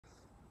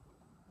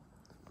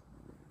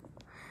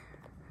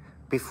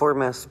Before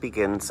Mass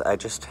begins, I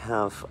just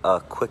have a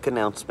quick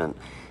announcement.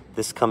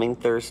 This coming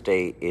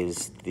Thursday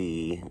is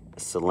the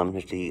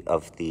Solemnity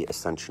of the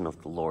Ascension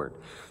of the Lord,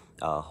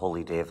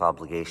 Holy Day of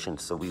Obligation.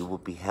 So we will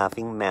be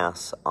having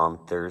Mass on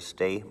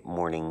Thursday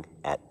morning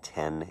at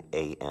 10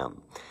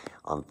 a.m.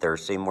 On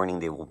Thursday morning,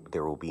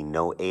 there will be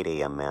no 8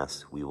 a.m.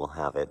 Mass. We will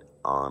have it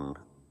on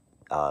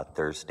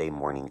Thursday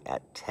morning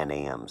at 10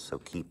 a.m. So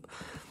keep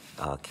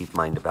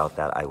mind about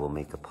that. I will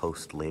make a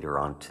post later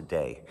on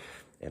today.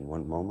 And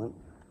one moment.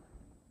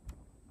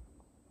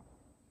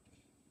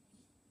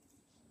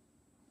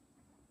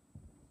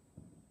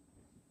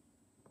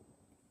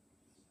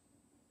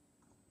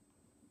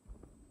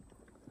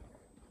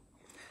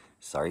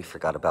 Sorry,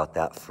 forgot about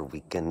that from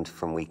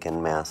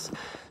weekend Mass.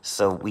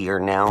 So we are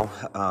now,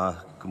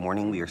 good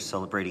morning, we are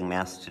celebrating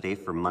Mass today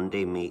for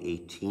Monday, May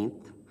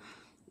 18th.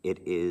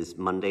 It is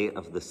Monday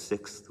of the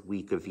 6th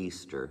week of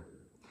Easter.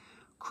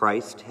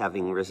 Christ,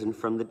 having risen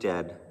from the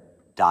dead,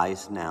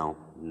 dies now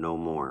no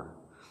more.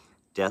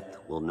 Death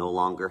will no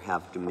longer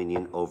have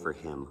dominion over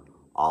him.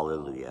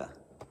 Alleluia.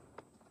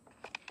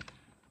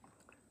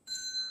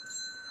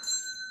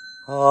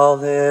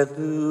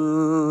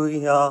 Alleluia.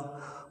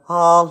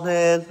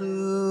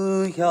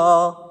 Alleluia,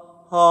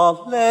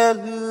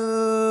 Alleluia.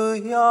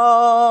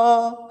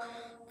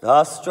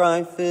 The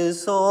strife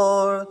is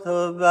o'er,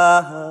 the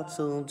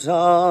battle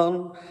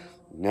done.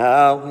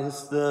 Now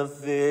is the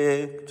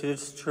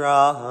victor's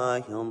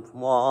triumph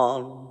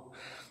won.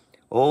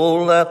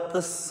 Oh, let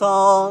the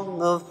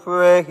song of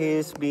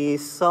praise be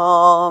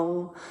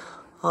sung.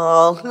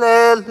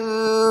 Alleluia,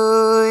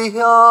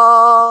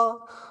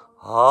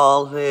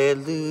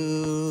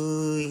 Alleluia.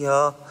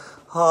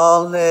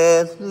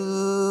 Hallelujah,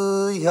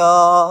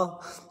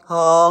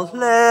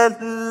 hallelujah.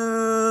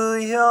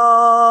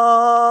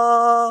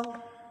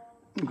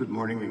 Good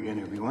morning again,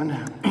 everyone.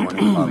 Good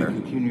morning, Father.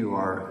 We continue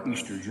our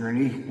Easter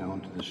journey now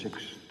into the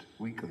 6th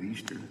week of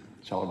Easter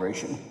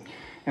celebration.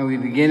 And we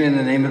begin in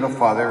the name of the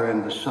Father,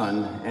 and the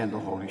Son, and the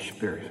Holy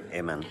Spirit.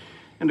 Amen.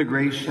 And the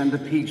grace and the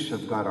peace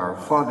of God our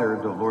Father,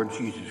 the Lord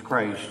Jesus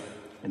Christ,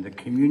 and the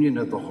communion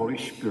of the Holy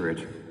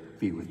Spirit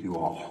be with you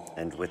all.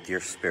 And with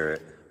your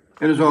spirit.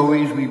 And as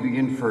always, we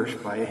begin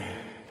first by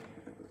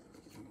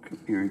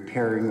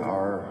repairing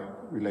our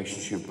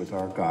relationship with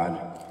our God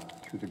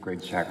through the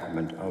great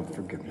sacrament of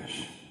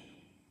forgiveness,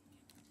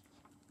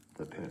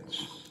 the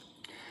penance.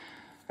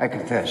 I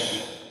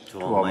confess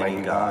to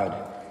Almighty God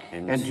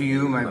and to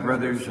you, my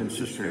brothers and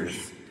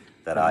sisters,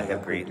 that I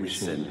have greatly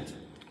sinned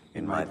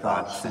in my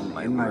thoughts and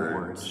in my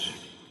words,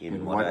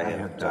 in what I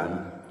have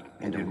done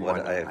and in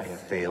what I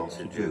have failed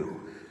to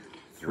do,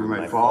 through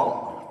my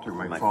fault, through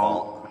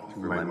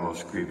my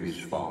most grievous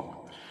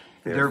fault.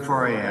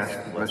 Therefore I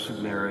ask the Blessed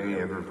Mary,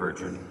 ever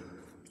Virgin,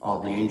 all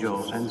the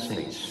angels and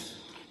saints,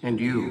 and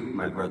you,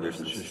 my brothers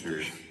and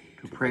sisters,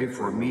 to pray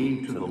for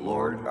me to the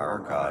Lord our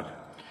God.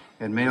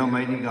 And may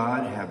Almighty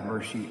God have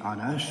mercy on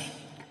us,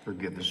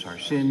 forgive us our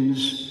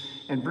sins,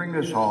 and bring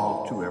us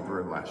all to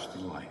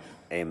everlasting life.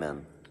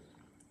 Amen.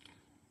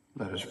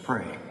 Let us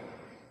pray.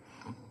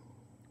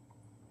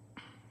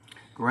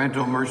 Grant,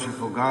 O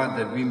merciful God,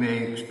 that we may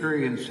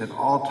experience at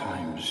all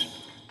times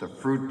the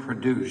fruit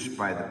produced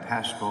by the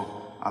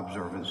Paschal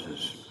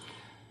observances.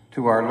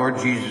 To our Lord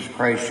Jesus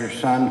Christ, your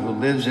Son, who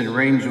lives and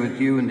reigns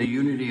with you in the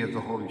unity of the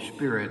Holy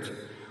Spirit,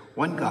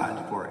 one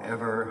God,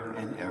 forever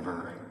and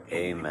ever.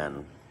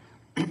 Amen.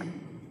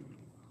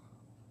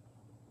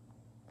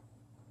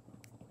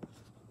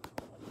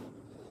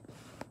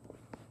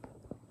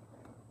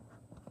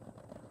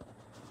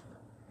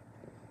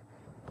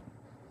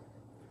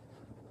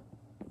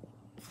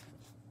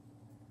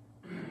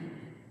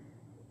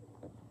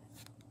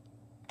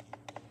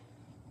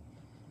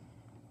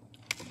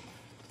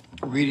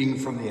 Reading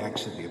from the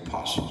Acts of the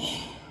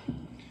Apostles.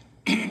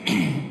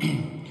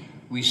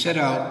 We set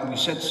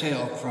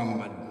sail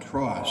from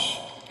Troas,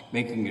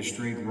 making a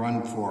straight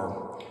run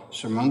for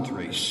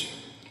Samothrace,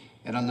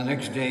 and on the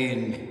next day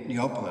in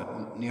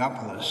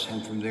Neapolis,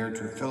 and from there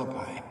to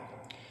Philippi,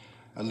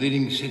 a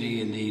leading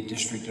city in the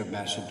district of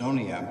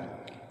Macedonia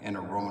and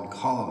a Roman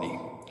colony.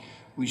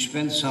 We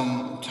spent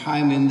some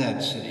time in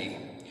that city.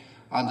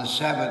 On the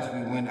Sabbath,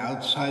 we went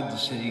outside the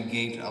city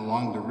gate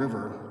along the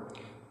river,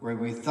 where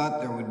we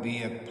thought there would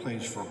be a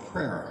place for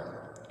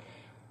prayer.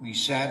 We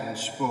sat and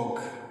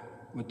spoke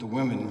with the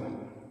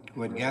women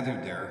who had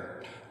gathered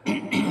there,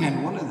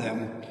 and one of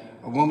them,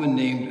 a woman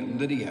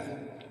named Lydia,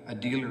 a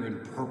dealer in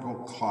purple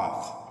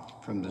cloth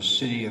from the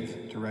city of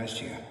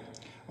Thyatira,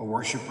 a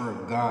worshiper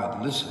of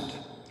God, listened,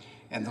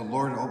 and the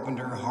Lord opened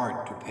her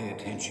heart to pay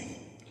attention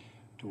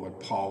to what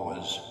Paul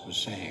was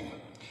saying.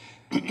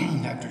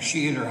 After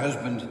she and her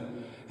husband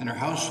and her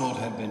household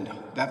had been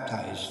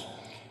baptized,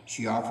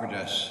 she offered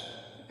us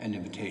an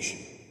invitation.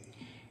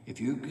 If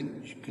you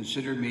can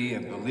consider me a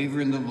believer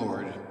in the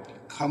Lord,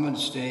 come and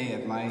stay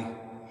at my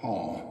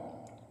home.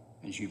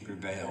 And she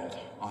prevailed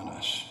on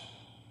us.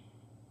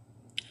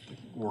 The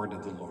word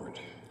of the Lord.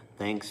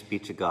 Thanks be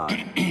to God.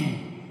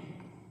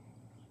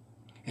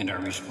 And our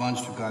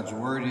response to God's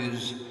word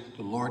is,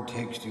 the Lord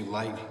takes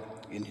delight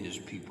in his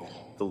people.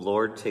 The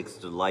Lord takes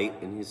delight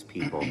in his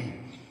people.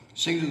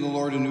 Sing to the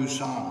Lord a new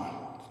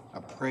song,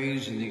 a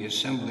praise in the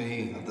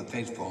assembly of the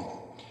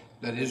faithful.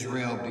 Let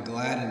Israel be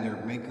glad in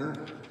their Maker.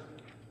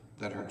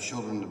 Let her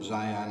children of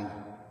Zion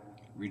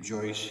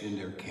rejoice in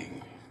their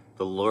King.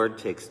 The Lord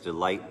takes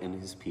delight in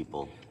his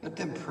people. Let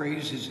them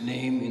praise his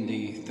name in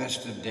the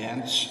festive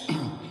dance.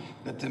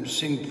 Let them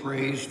sing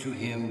praise to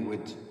him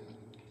with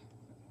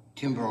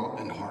timbrel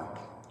and harp.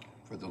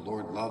 For the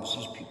Lord loves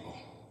his people,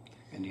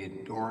 and he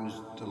adorns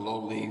the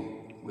lowly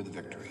with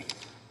victory.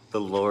 The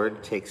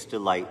Lord takes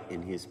delight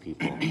in his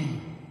people.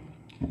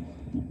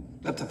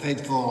 Let the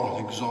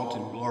faithful exult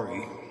in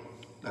glory.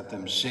 Let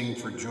them sing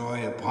for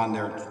joy upon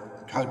their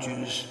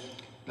couches.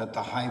 Let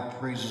the high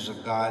praises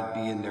of God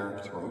be in their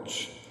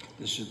throats.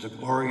 This is the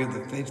glory of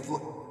the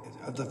faithful.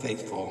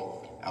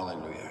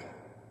 Alleluia.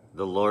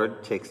 The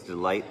Lord takes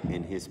delight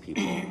in his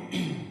people.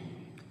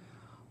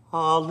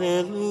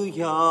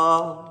 Alleluia,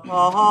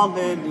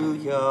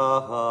 alleluia,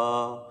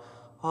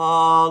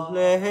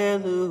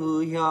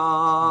 alleluia.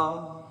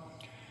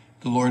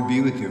 The Lord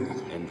be with you.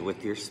 And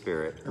with your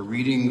spirit. A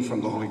reading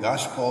from the Holy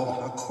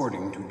Gospel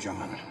according to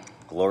John.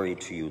 Glory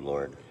to you,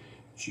 Lord.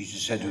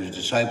 Jesus said to his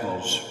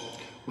disciples,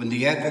 "When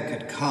the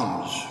Advocate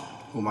comes,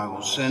 whom I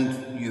will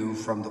send you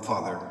from the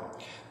Father,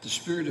 the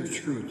Spirit of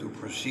truth who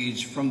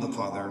proceeds from the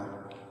Father,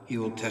 he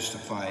will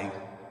testify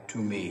to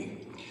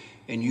me.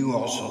 And you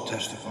also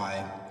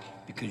testify,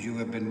 because you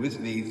have been with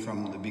me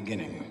from the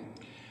beginning.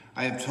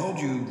 I have told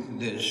you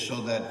this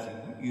so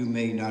that you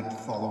may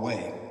not fall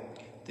away.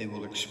 They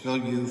will expel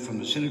you from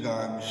the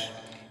synagogues.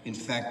 In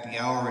fact, the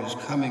hour is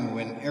coming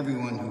when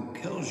everyone who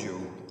kills you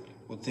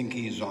will think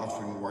he is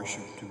offering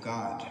worship to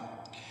God.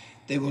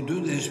 They will do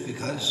this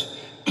because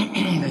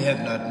they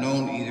have not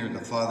known either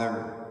the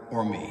Father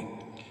or me.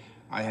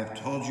 I have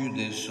told you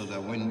this so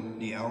that when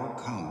the hour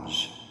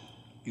comes,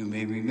 you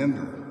may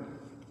remember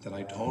that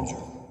I told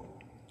you."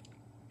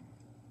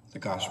 The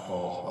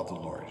Gospel of the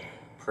Lord.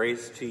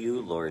 Praise to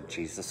you, Lord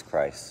Jesus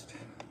Christ.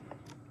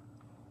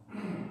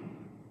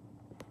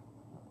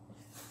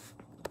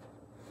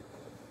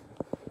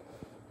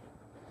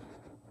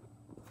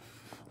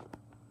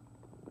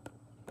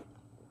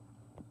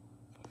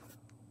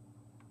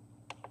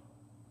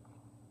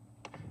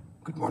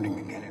 Good morning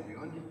again,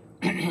 everyone.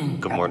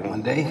 Good morning.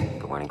 Monday.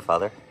 Good morning,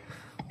 Father.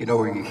 You know,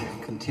 we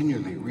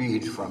continually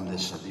read from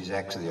these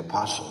Acts of the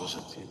Apostles.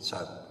 It's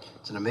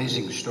an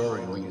amazing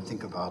story when you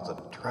think about the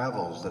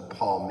travels that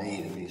Paul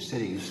made in these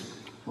cities,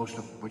 most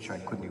of which I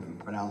couldn't even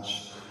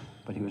pronounce,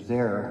 but he was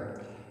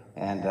there.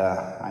 And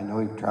I know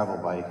he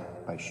traveled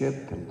by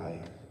ship and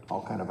by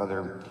all kind of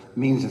other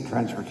means of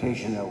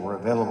transportation that were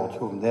available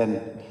to him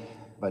then,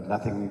 but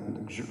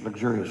nothing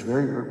luxurious.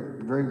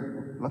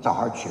 Very, lots of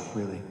hardship,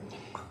 really.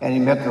 And he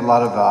met a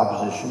lot of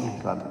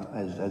opposition,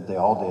 as they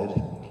all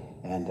did,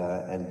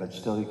 but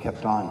still he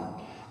kept on.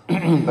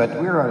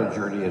 But we're on a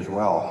journey as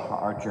well.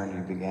 Our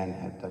journey began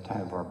at the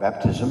time of our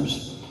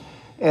baptisms,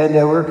 and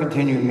we're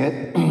continuing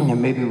it.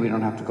 And maybe we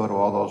don't have to go to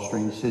all those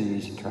strange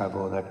cities and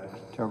travel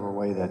that terrible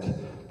way that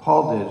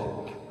Paul did,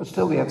 but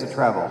still we have to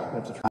travel. We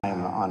have to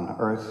time on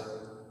earth.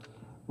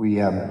 We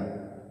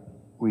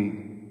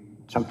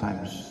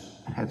sometimes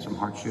had some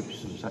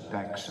hardships, some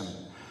setbacks, some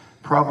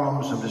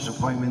problems, some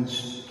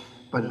disappointments.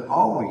 But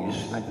always,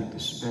 and I think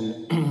this has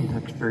been the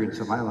experience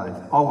of my life,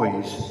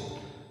 always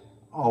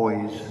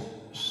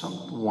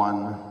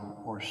someone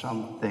or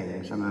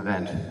something, some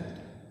event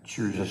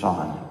cheers us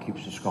on,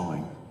 keeps us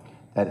going.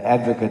 That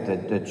advocate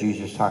that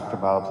Jesus talked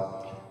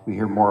about, we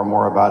hear more and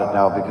more about it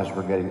now because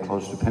we're getting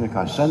close to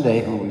Pentecost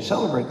Sunday, when we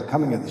celebrate the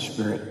coming of the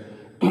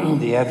Spirit.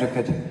 The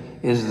advocate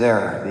is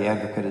there. The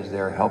advocate is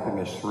there helping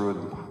us through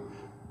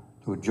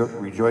to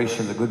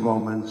rejoice in the good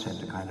moments and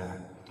to kind of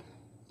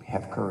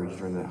have courage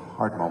during the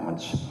hard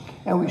moments.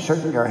 And we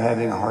certainly are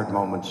having hard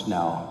moments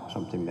now,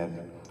 something that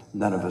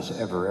none of us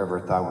ever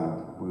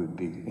thought we would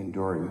be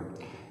enduring.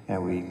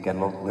 And we get a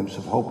little glimpse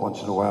of hope once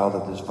in a while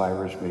that this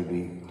virus may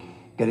be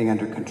getting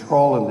under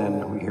control, and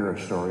then we hear a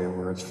story of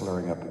where it's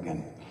flaring up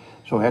again.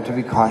 So we have to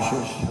be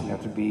cautious. We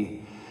have to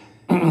be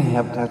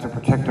have to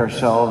protect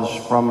ourselves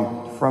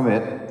from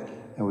it,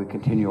 and we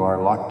continue our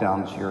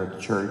lockdowns here at the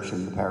church,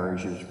 and the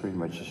parish is pretty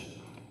much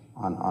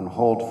on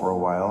hold for a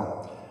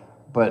while.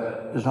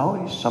 But there's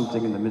always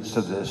something in the midst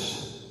of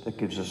this that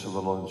gives us a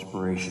little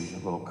inspiration,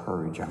 a little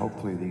courage. And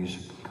hopefully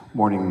these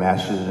morning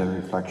masses and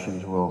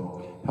reflections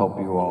will help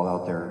you all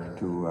out there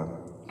to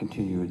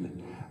continue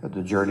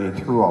the journey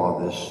through all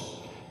of this.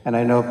 And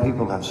I know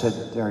people have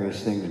said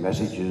various things,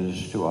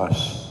 messages to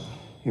us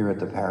here at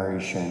the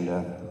parish, and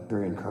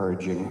very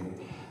encouraging.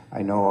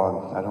 I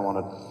know I don't want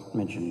to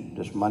mention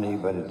just money,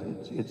 but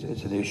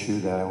it's an issue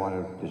that I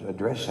want to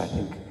address. I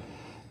think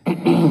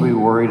we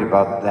worried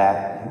about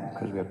that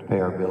because we have to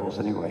pay our bills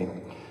anyway.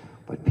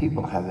 But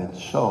people have been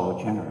so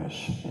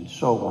generous and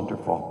so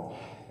wonderful.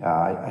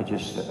 I'm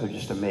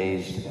just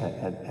amazed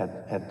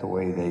at the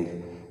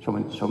way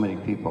so many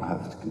people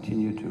have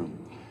continued to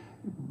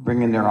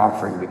bring in their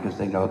offering because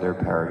they know their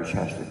parish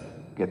has to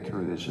get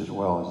through this as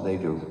well as they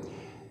do.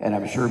 And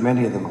I'm sure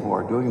many of them who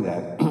are doing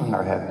that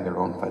are having their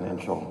own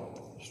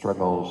financial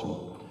struggles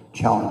and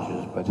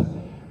challenges, but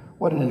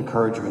what an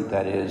encouragement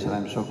that is, and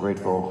I'm so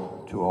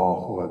grateful to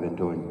all who have been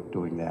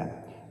doing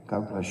that.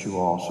 God bless you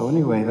all. So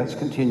anyway, let's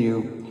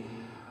continue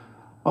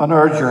on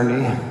our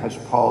journey as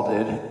Paul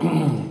did,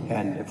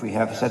 and if we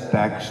have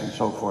setbacks and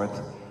so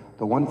forth,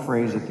 the one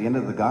phrase at the end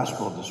of the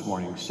gospel this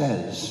morning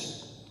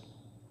says,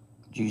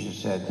 Jesus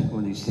said,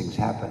 when these things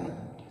happen,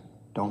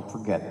 don't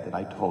forget that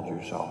I told you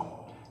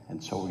so.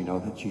 And so we know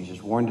that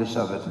Jesus warned us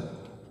of it,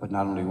 but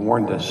not only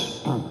warned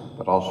us,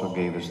 but also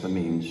gave us the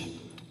means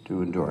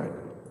to endure it.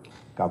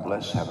 God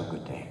bless. Have a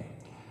good day.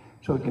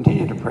 So we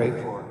continue to pray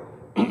for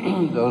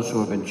those who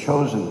have been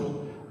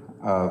chosen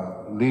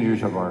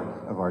leaders of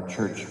our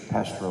church,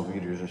 pastoral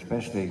leaders,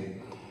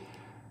 especially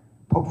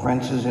Pope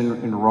Francis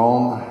in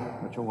Rome.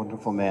 Such a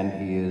wonderful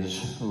man he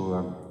is,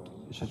 who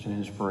is such an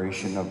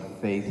inspiration of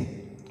faith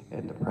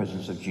and the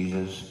presence of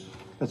Jesus.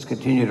 Let's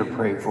continue to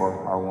pray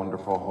for our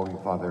wonderful Holy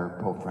Father,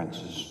 Pope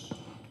Francis.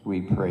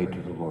 We pray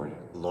to the Lord.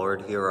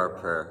 Lord, hear our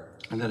prayer.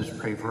 And let us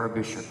pray for our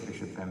bishop,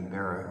 Bishop Van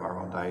Bera of our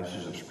own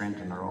Diocese of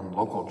Scranton, our own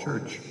local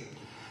church,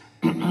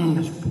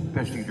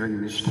 especially during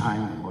this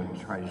time when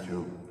he tries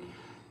to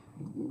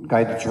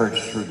guide the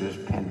church through this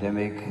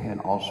pandemic, and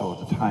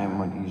also at the time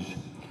when he's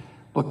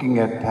looking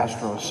at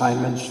pastoral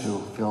assignments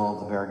to fill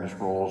the various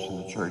roles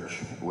in the church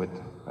with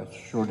a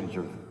shortage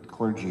of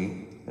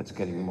clergy that's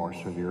getting more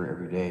severe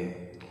every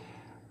day.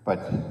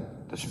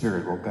 But the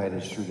Spirit will guide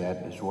us through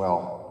that as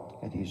well.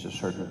 And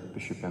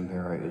Bishop Van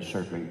Bera is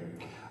certainly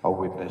a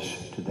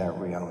witness to that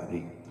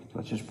reality. So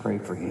let's just pray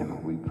for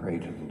him. We pray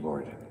to the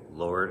Lord.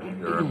 Lord,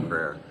 hear our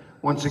prayer.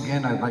 Once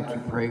again, I'd like to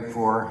pray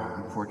for,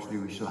 unfortunately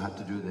we still have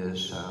to do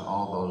this,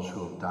 all those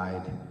who have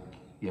died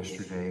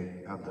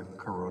yesterday of the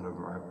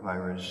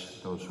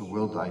coronavirus, those who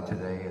will die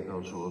today, and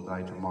those who will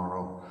die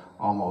tomorrow.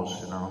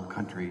 Almost in our own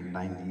country,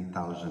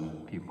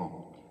 90,000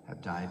 people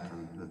have died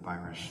from the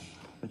virus.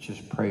 Let's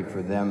just pray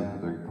for them,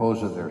 the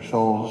repose of their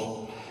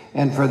souls,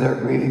 and for their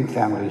grieving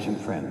families and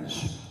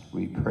friends.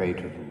 We pray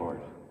to the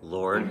Lord.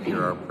 Lord,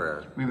 hear our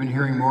prayer. We've been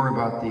hearing more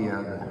about the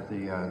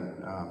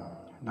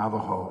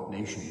Navajo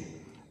Nation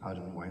out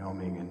in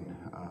Wyoming and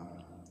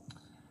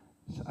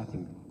I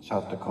think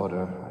South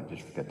Dakota. I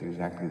just forget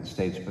exactly the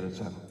states, but it's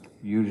a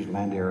huge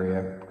land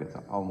area with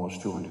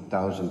almost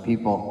 200,000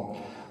 people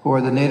who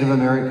are the Native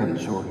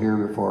Americans who were here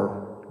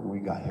before we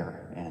got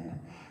here. And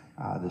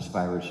this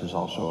virus is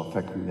also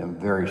affecting them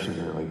very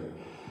severely.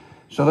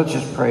 So let's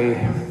just pray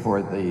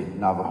for the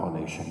Navajo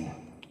Nation.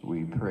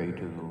 We pray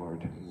to the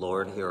Lord.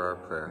 Lord, hear our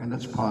prayer. And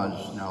let's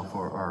pause now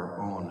for our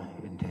own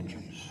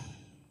intentions.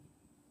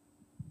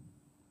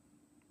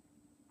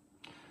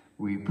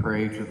 We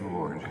pray to the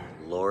Lord.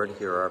 Lord,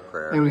 hear our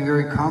prayer. And we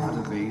very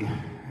confidently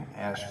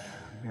ask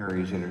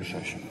Mary's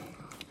intercession.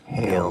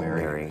 Hail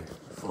Mary,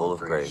 full of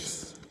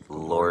grace, the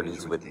Lord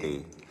is with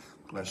thee.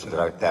 Blessed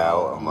art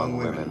thou among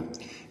women,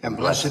 and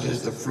blessed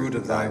is the fruit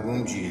of thy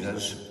womb,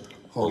 Jesus.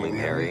 Holy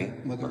Mary,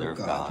 Mother of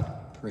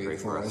God, pray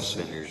for us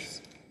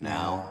sinners,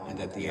 now and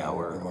at the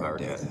hour of our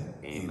death.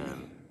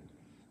 Amen.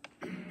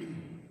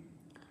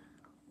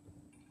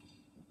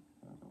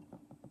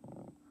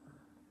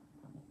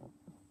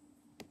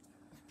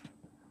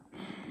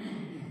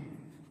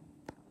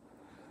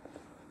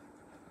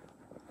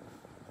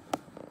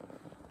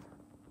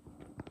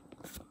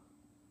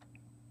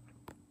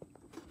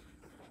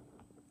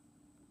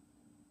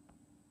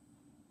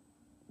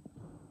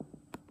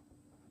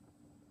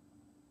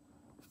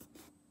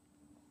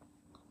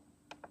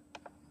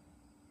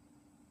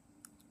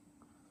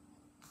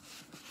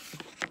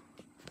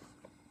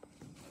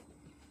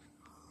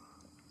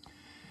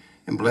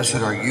 And blessed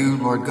are you,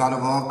 Lord God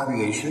of all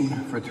creation,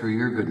 for through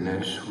your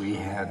goodness we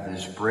have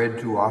this bread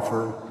to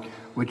offer,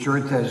 which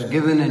earth has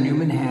given and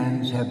human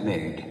hands have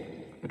made.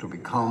 It will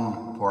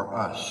become for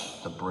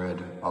us the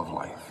bread of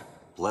life.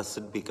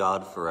 Blessed be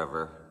God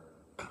forever.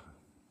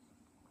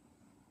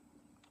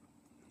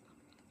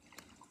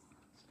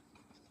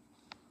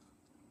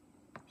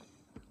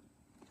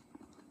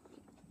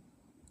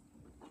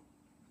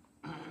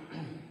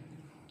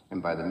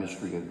 And by the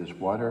mystery of this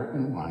water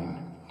and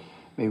wine,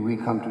 may we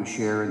come to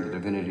share in the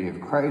divinity of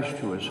Christ,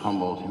 who has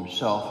humbled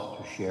himself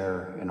to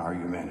share in our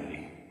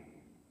humanity.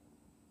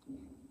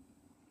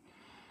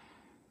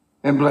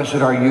 And blessed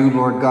are you,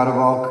 Lord God of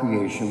all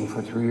creation,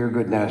 for through your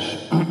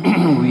goodness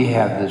we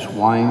have this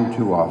wine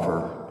to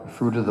offer,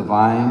 fruit of the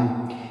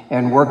vine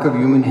and work of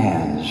human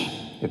hands.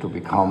 It will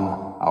become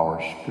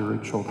our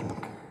spiritual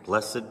drink.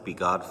 Blessed be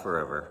God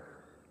forever.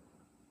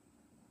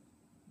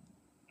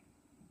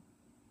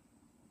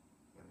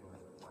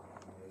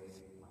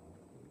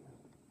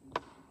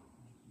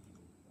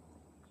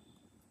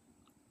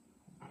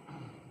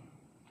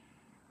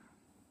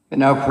 And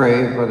now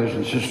pray, brothers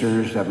and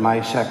sisters, that my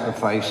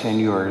sacrifice and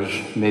yours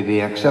may be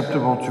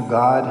acceptable to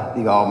God,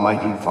 the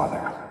Almighty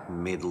Father.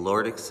 May the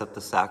Lord accept the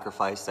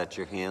sacrifice at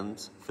your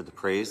hands for the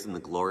praise and the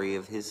glory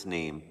of his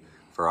name,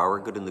 for our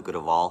good and the good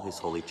of all his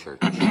holy church.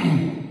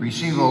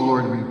 Receive, O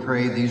Lord, we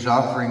pray, these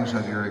offerings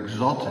of your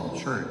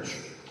exalted church,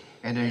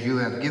 And as you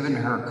have given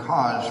her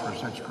cause for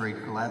such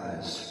great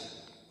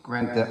gladness,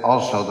 grant that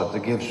also that the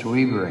gifts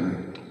we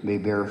bring may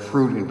bear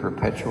fruit in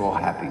perpetual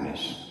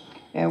happiness.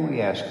 And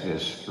we ask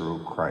this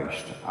through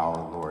Christ our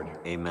Lord.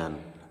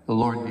 Amen. The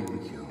Lord be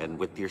with you. And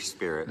with your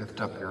spirit.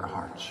 Lift up your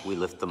hearts. We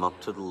lift them up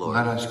to the Lord.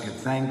 Let us give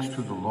thanks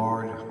to the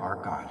Lord our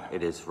God.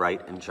 It is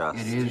right and just.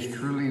 It is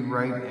truly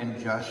right and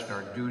just,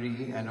 our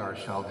duty and our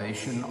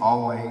salvation,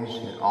 always,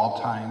 at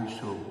all times,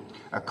 to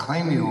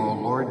acclaim you, O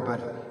Lord,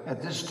 but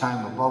at this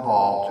time, above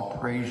all, to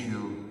praise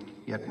you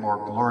yet more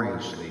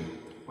gloriously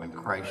when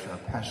Christ our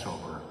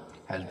Passover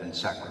has been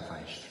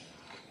sacrificed.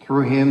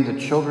 Through him, the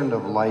children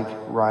of light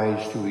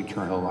rise to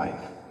eternal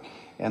life,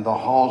 and the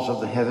halls of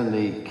the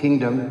heavenly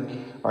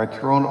kingdom are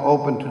thrown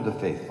open to the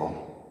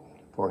faithful.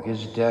 For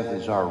his death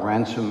is our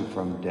ransom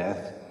from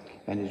death,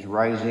 and his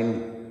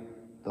rising,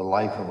 the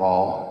life of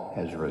all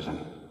has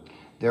risen.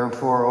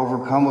 Therefore,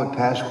 overcome with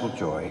paschal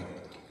joy,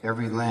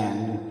 every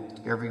land,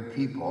 every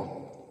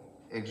people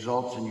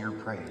exults in your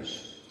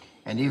praise,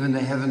 and even the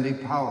heavenly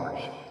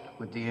powers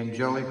with the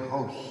angelic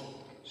hosts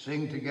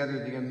sing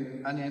together the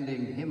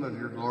unending hymn of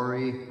your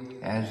glory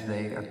as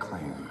they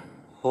acclaim.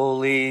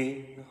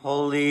 Holy,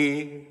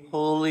 holy,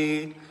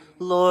 holy,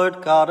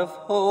 Lord God of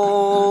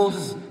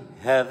hosts,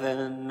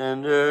 heaven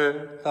and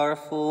earth are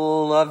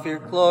full of your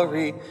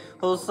glory.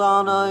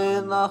 Hosanna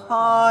in the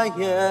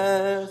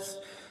highest.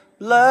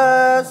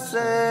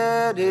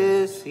 Blessed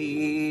is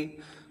he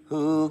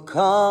who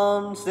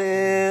comes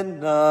in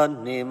the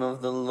name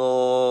of the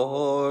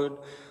Lord.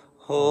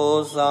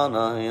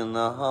 Hosanna in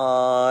the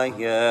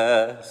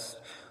highest.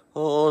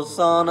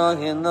 Hosanna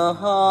in the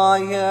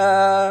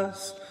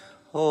highest.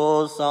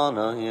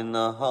 Hosanna in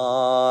the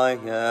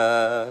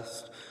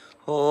highest.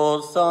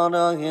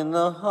 Hosanna in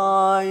the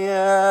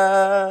highest.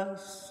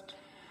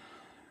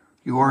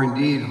 You are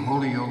indeed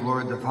holy, O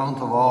Lord, the fount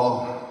of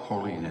all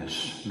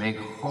holiness. Make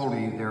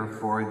holy,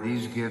 therefore,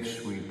 these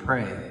gifts, we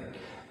pray,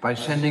 by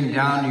sending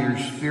down your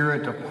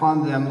Spirit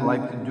upon them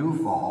like the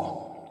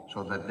dewfall,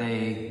 so that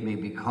they may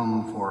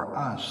become for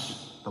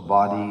us the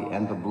body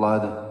and the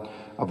blood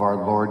of our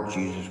Lord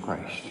Jesus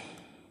Christ.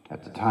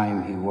 At the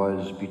time he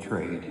was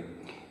betrayed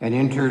and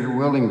entered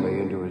willingly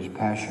into his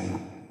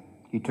passion,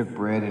 he took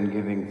bread and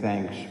giving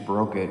thanks,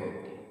 broke it,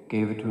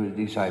 gave it to his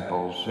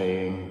disciples,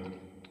 saying,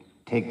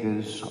 "Take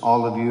this,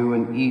 all of you,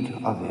 and eat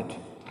of it,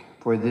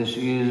 for this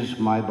is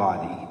my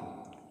body,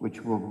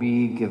 which will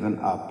be given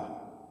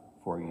up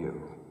for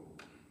you."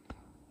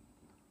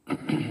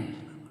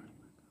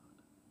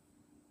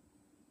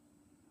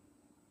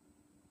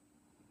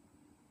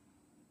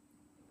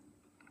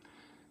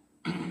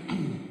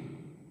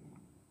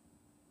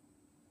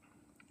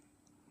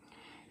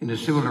 In a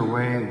similar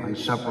way, when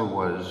supper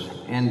was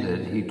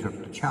ended, he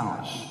took the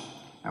chalice,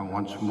 and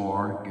once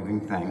more, giving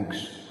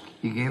thanks,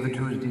 he gave it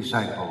to his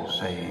disciples,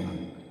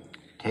 saying,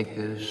 "Take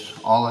this,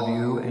 all of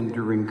you, and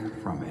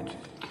drink from it.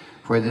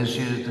 For this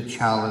is the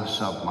chalice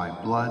of my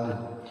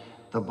blood,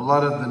 the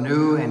blood of the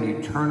new and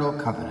eternal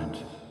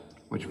covenant,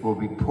 which will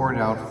be poured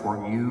out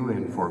for you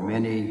and for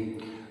many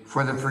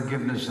for the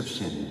forgiveness of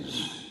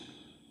sins.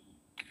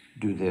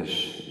 Do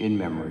this in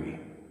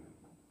memory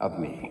of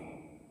me."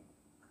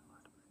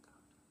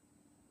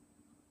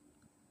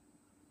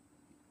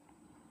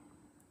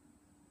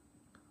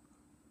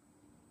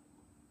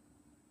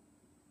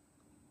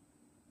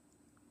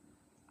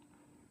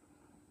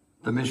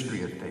 The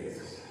mystery of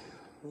faith.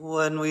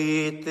 When we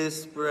eat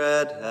this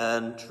bread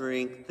and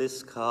drink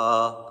this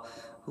cup,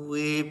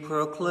 we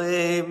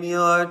proclaim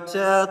your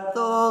death,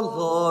 O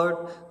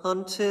Lord,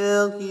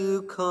 until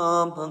you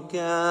come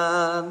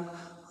again,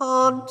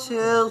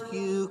 until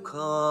you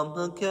come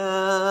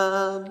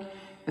again.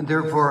 And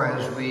therefore,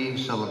 as we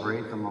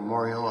celebrate the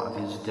memorial of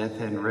his death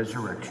and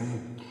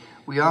resurrection,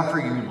 we offer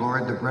you,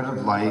 Lord, the bread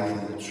of life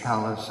and the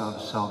chalice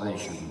of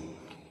salvation,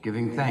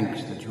 giving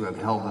thanks that you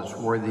have held us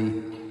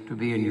worthy to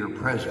be in your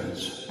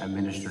presence and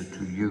minister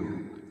to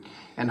you.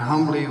 And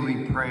humbly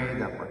we pray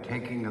that,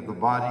 partaking of the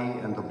body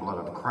and the blood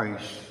of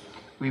Christ,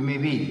 we may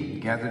be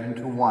gathered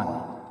into one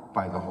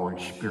by the Holy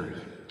Spirit.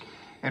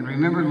 And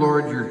remember,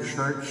 Lord, your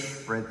church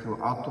spread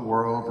throughout the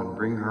world and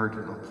bring her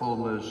to the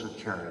fullness of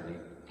charity,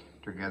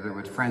 together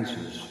with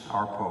Francis,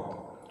 our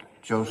Pope,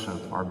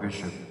 Joseph, our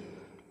Bishop,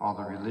 all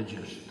the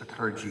religious, the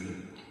clergy,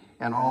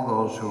 and all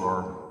those who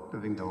are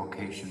living the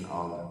vocation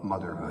of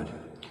motherhood.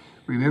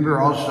 Remember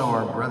also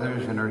our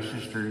brothers and our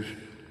sisters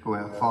who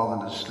have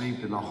fallen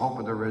asleep in the hope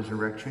of the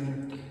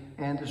resurrection.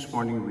 And this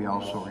morning we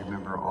also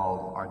remember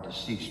all our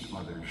deceased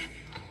mothers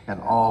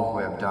and all who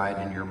have died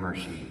in your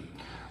mercy.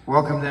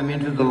 Welcome them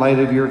into the light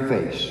of your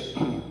face.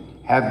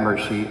 Have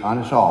mercy on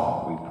us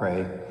all, we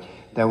pray,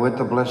 that with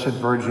the Blessed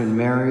Virgin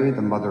Mary,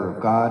 the Mother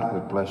of God,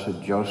 with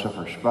Blessed Joseph,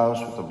 her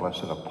spouse, with the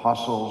blessed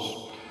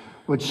apostles,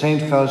 with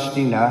Saint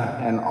Faustina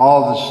and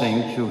all the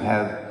saints who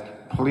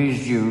have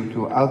pleased you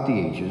throughout the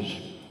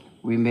ages,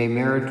 we may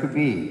merit to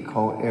be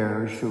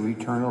co-heirs to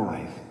eternal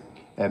life,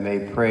 and may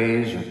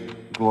praise and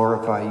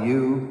glorify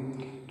you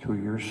through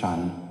your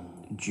Son,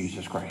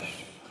 Jesus Christ.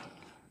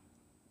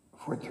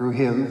 For through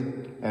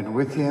him, and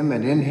with him,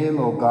 and in him,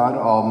 O God,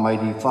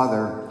 Almighty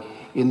Father,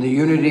 In the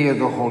unity of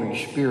the Holy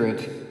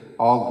Spirit,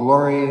 all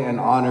glory and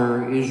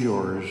honor is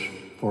yours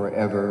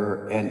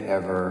forever and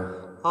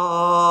ever. Amen.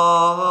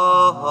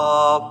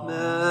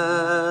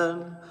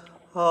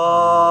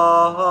 Amen.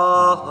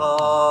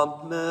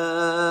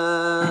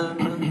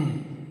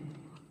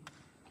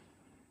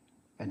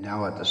 And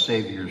now at the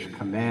Savior's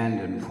command,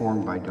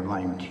 informed by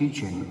divine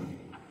teaching,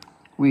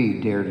 we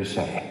dare to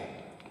say,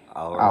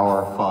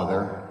 Our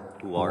Father,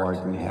 who art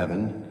in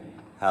heaven,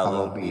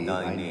 hallowed be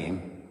thy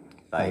name.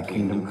 Thy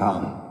kingdom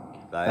come,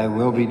 thy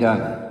will be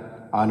done,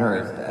 on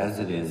earth as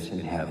it is in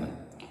heaven.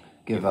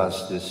 Give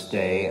us this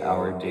day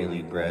our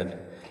daily bread,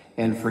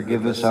 and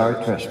forgive us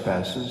our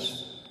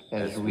trespasses,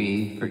 as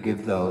we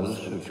forgive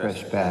those who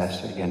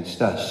trespass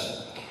against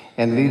us.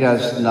 And lead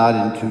us not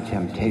into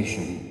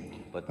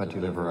temptation, but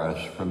deliver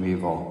us from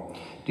evil.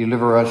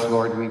 Deliver us,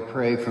 Lord, we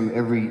pray, from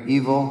every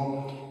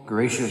evil.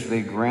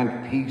 Graciously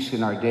grant peace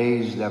in our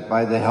days, that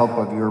by the help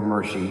of your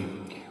mercy,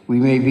 we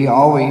may be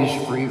always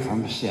free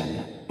from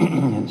sin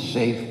and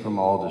safe from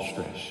all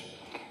distress,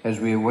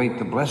 as we await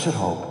the blessed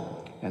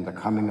hope and the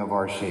coming of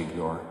our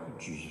Savior,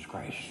 Jesus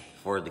Christ.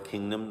 For the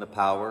kingdom, the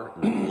power,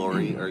 and the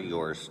glory are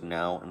yours,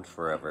 now and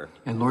forever.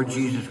 And Lord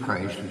Jesus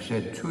Christ, who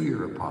said to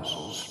your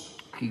apostles,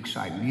 Peace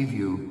I leave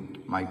you,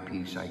 my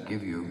peace I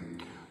give you,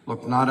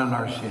 look not on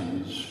our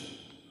sins,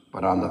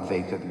 but on the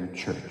faith of your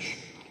church,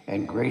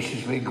 and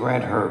graciously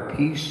grant her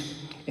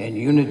peace and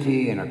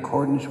unity in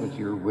accordance with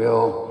your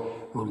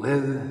will, who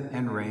live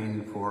and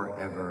reign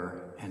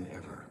forever and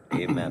ever.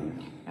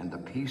 Amen. And the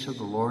peace of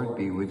the Lord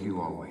be with you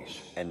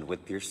always. And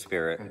with your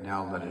spirit. And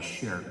now let us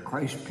share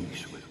Christ's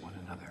peace with one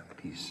another.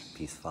 Peace.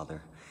 Peace,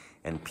 Father.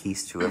 And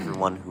peace to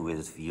everyone who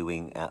is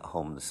viewing at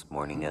home this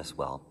morning as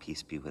well.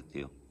 Peace be with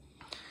you.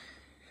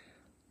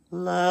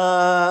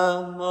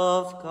 Lamb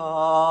of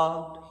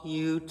God,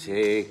 you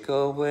take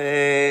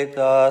away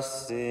the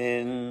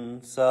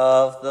sins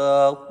of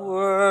the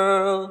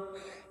world.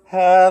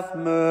 Have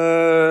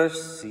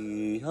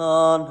mercy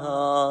on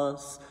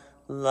us.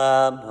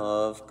 Lamb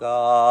of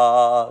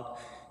God,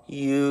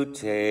 you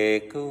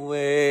take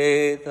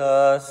away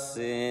the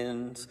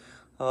sins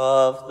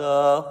of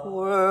the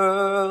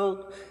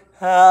world.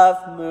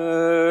 Have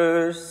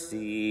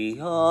mercy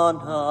on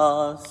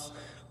us.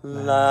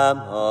 Lamb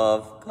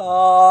of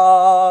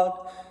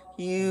God,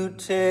 you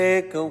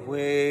take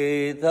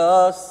away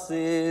the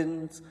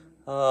sins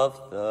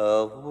of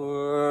the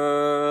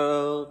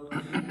world.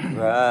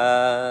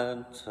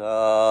 Grant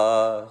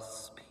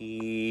us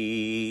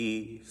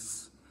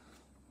peace.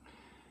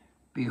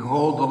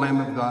 Behold the Lamb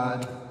of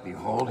God,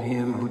 behold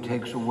him who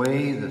takes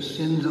away the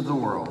sins of the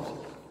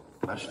world.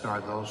 Blessed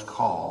are those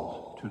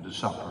called to the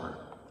supper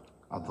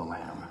of the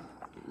Lamb.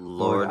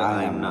 Lord,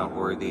 I am not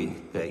worthy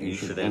that you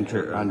should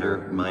enter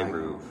under my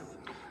roof,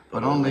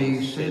 but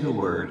only say the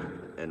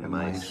word, and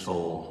my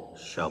soul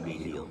shall be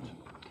healed.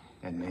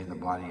 And may the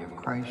body of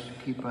Christ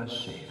keep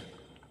us safe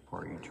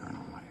for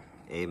eternal life.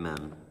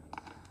 Amen.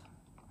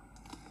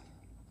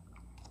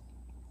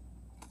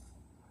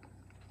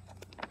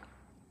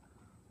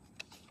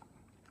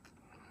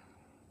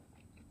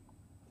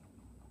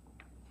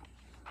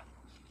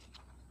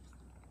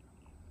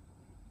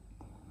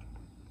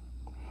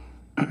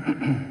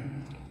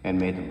 And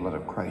may the blood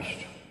of Christ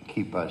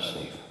keep us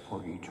safe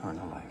for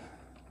eternal life.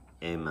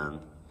 Amen.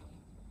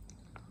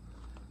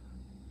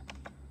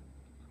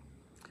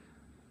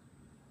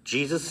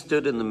 Jesus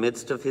stood in the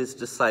midst of his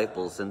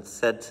disciples and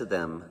said to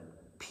them,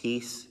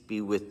 Peace be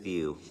with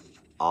you.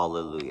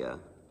 Alleluia.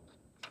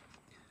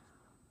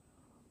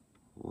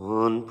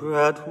 One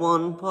bread,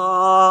 one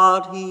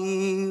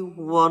body,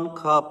 one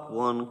cup,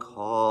 one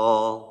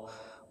call,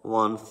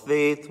 one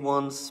faith,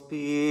 one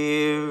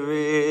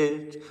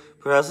spirit,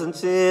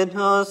 present in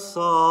us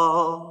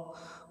all.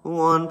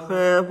 One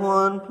prayer,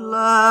 one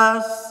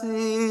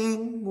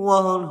blessing,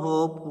 one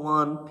hope,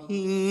 one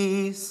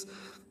peace,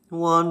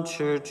 one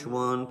church,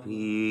 one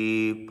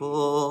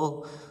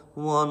people,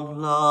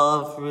 one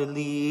love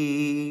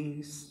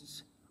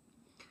released.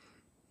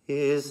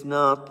 Is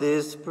not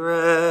this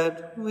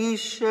bread we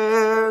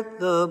share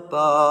the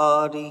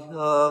body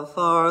of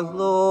our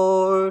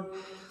Lord?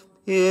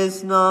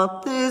 Is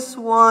not this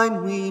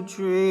wine we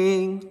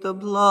drink the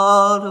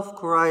blood of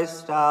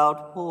Christ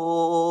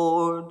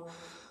outpoured?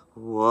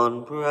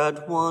 One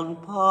bread, one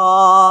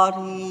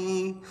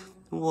body,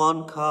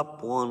 one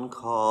cup, one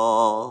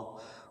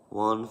call,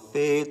 one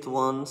faith,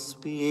 one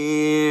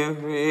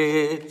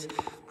spirit,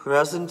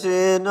 present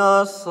in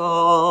us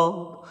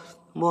all.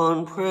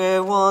 One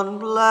prayer, one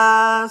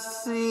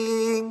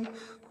blessing,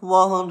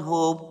 one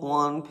hope,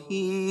 one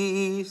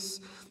peace,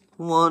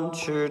 one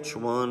church,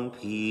 one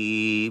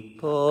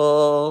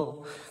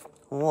people,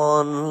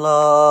 one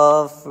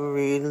love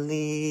released.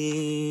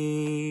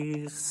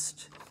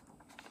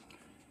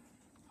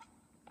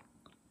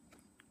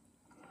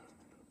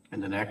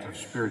 In an act of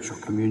spiritual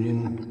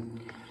communion,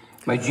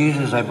 my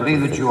Jesus, I believe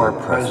that you are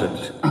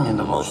present in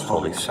the most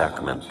holy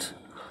sacrament.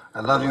 I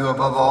love you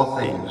above all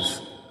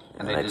things,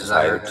 and I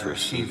desire to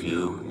receive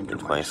you into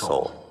my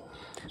soul.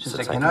 Since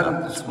I cannot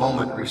at this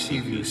moment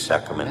receive you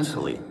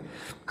sacramentally,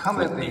 Come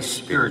with me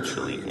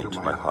spiritually into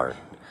my heart.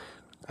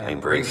 I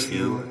embrace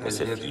you as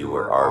if you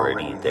were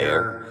already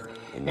there,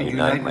 and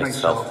unite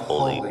myself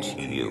wholly to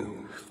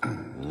you.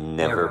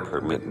 Never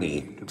permit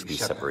me to be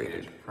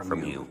separated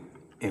from you.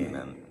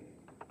 Amen.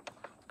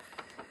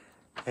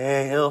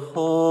 Hail,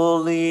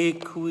 Holy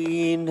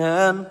Queen,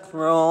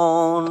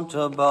 enthroned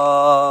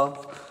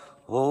above,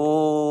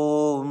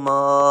 O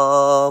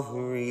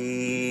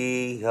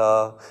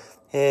Maria.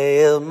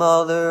 Hail,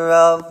 Mother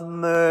of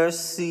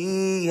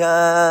mercy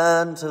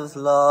and of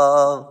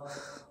love,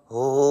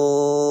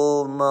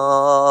 O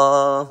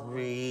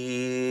Maria.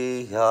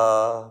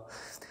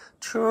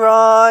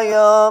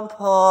 Triumph,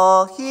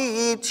 all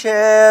ye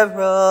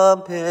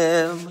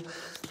cherubim,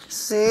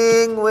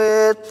 sing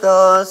with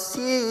us,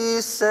 ye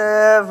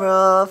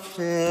seraphim.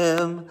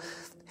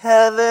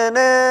 Heaven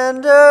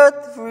and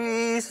earth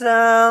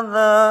resound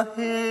the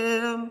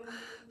hymn,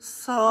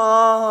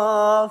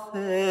 Salve,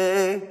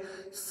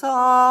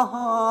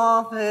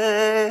 Salve,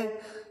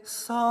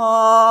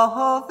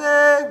 Salve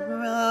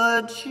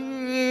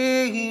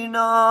Regina.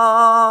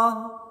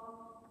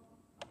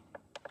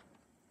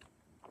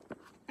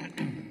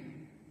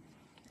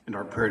 And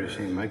our prayer to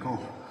Saint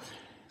Michael.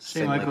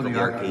 Saint Michael the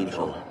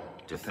Archangel,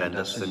 defend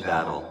us in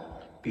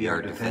battle. Be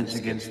our defense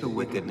against the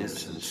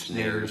wickedness and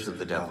snares of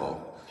the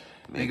devil.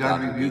 May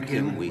God rebuke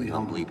him, we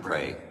humbly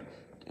pray.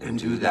 And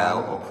do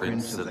thou, O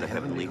Prince of the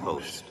heavenly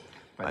host,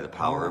 by the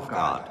power of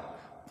God,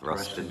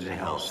 thrust into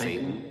hell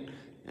Satan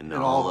and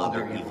all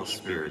other evil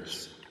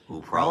spirits who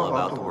prowl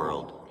about the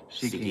world,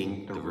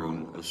 seeking the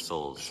ruin of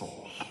souls.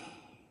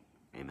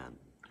 Amen.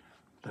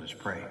 Let us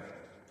pray.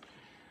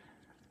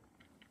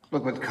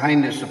 Look with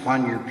kindness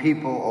upon your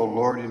people, O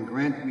Lord, and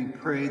grant, we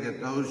pray,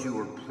 that those you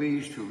are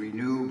pleased to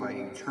renew by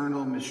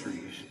eternal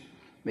mysteries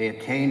may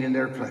attain in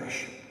their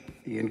flesh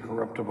the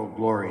incorruptible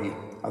glory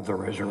of the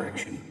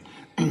resurrection.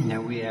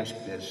 Now we ask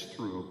this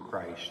through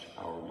Christ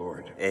our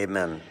Lord.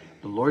 Amen.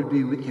 The Lord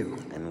be with you.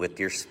 And with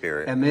your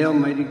spirit. And may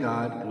Almighty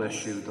God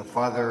bless you, the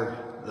Father,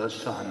 the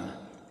Son,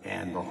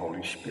 and the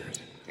Holy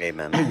Spirit.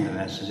 Amen. The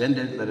Mass is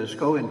ended. Let us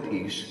go in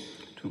peace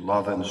to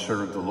love and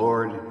serve the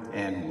Lord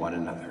and one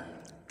another.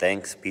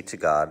 Thanks be to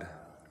God.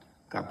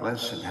 God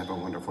bless and have a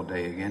wonderful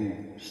day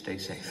again. Stay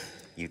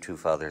safe. You too,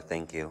 Father.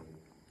 Thank you.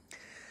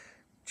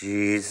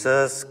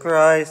 Jesus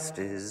Christ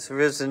is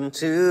risen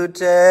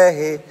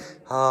today.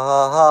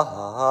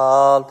 Hallelujah.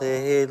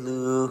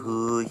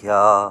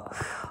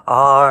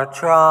 Our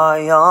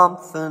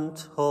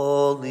triumphant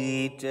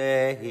holy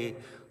day.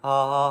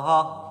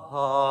 Hallelujah.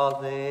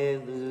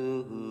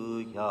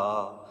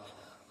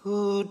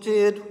 Who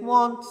did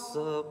once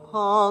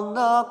upon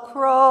the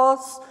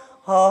cross,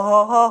 hallelujah,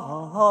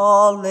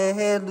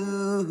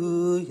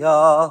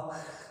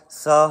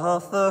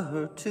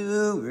 suffer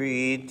to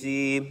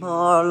redeem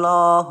our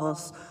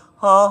loss,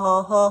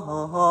 hallelujah.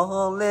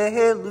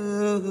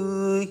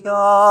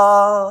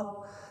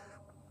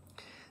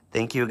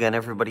 Thank you again,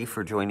 everybody,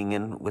 for joining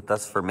in with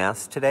us for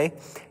Mass today.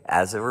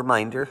 As a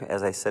reminder,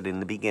 as I said in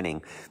the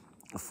beginning,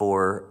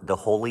 for the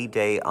Holy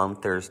Day on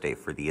Thursday,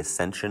 for the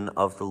Ascension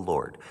of the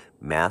Lord,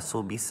 Mass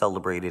will be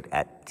celebrated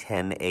at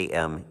 10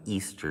 a.m.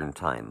 Eastern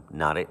Time,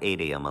 not at 8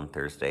 a.m. on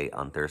Thursday.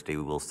 On Thursday,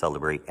 we will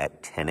celebrate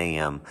at 10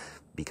 a.m.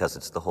 because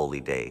it's the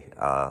Holy Day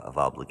of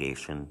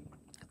obligation,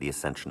 the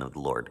Ascension of the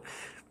Lord.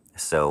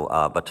 So,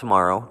 but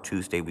tomorrow,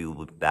 Tuesday, we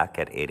will be back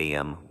at 8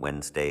 a.m.,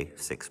 Wednesday,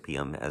 6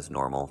 p.m. as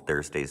normal.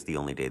 Thursday is the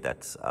only day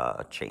that's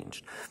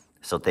changed.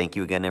 So thank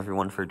you again,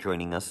 everyone, for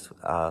joining us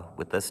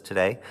with us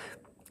today.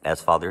 As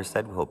Father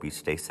said, we hope you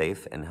stay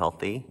safe and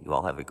healthy. You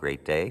all have a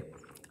great day.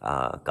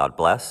 God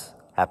bless.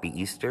 Happy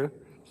Easter.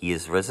 He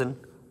is risen.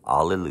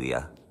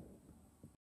 Alleluia.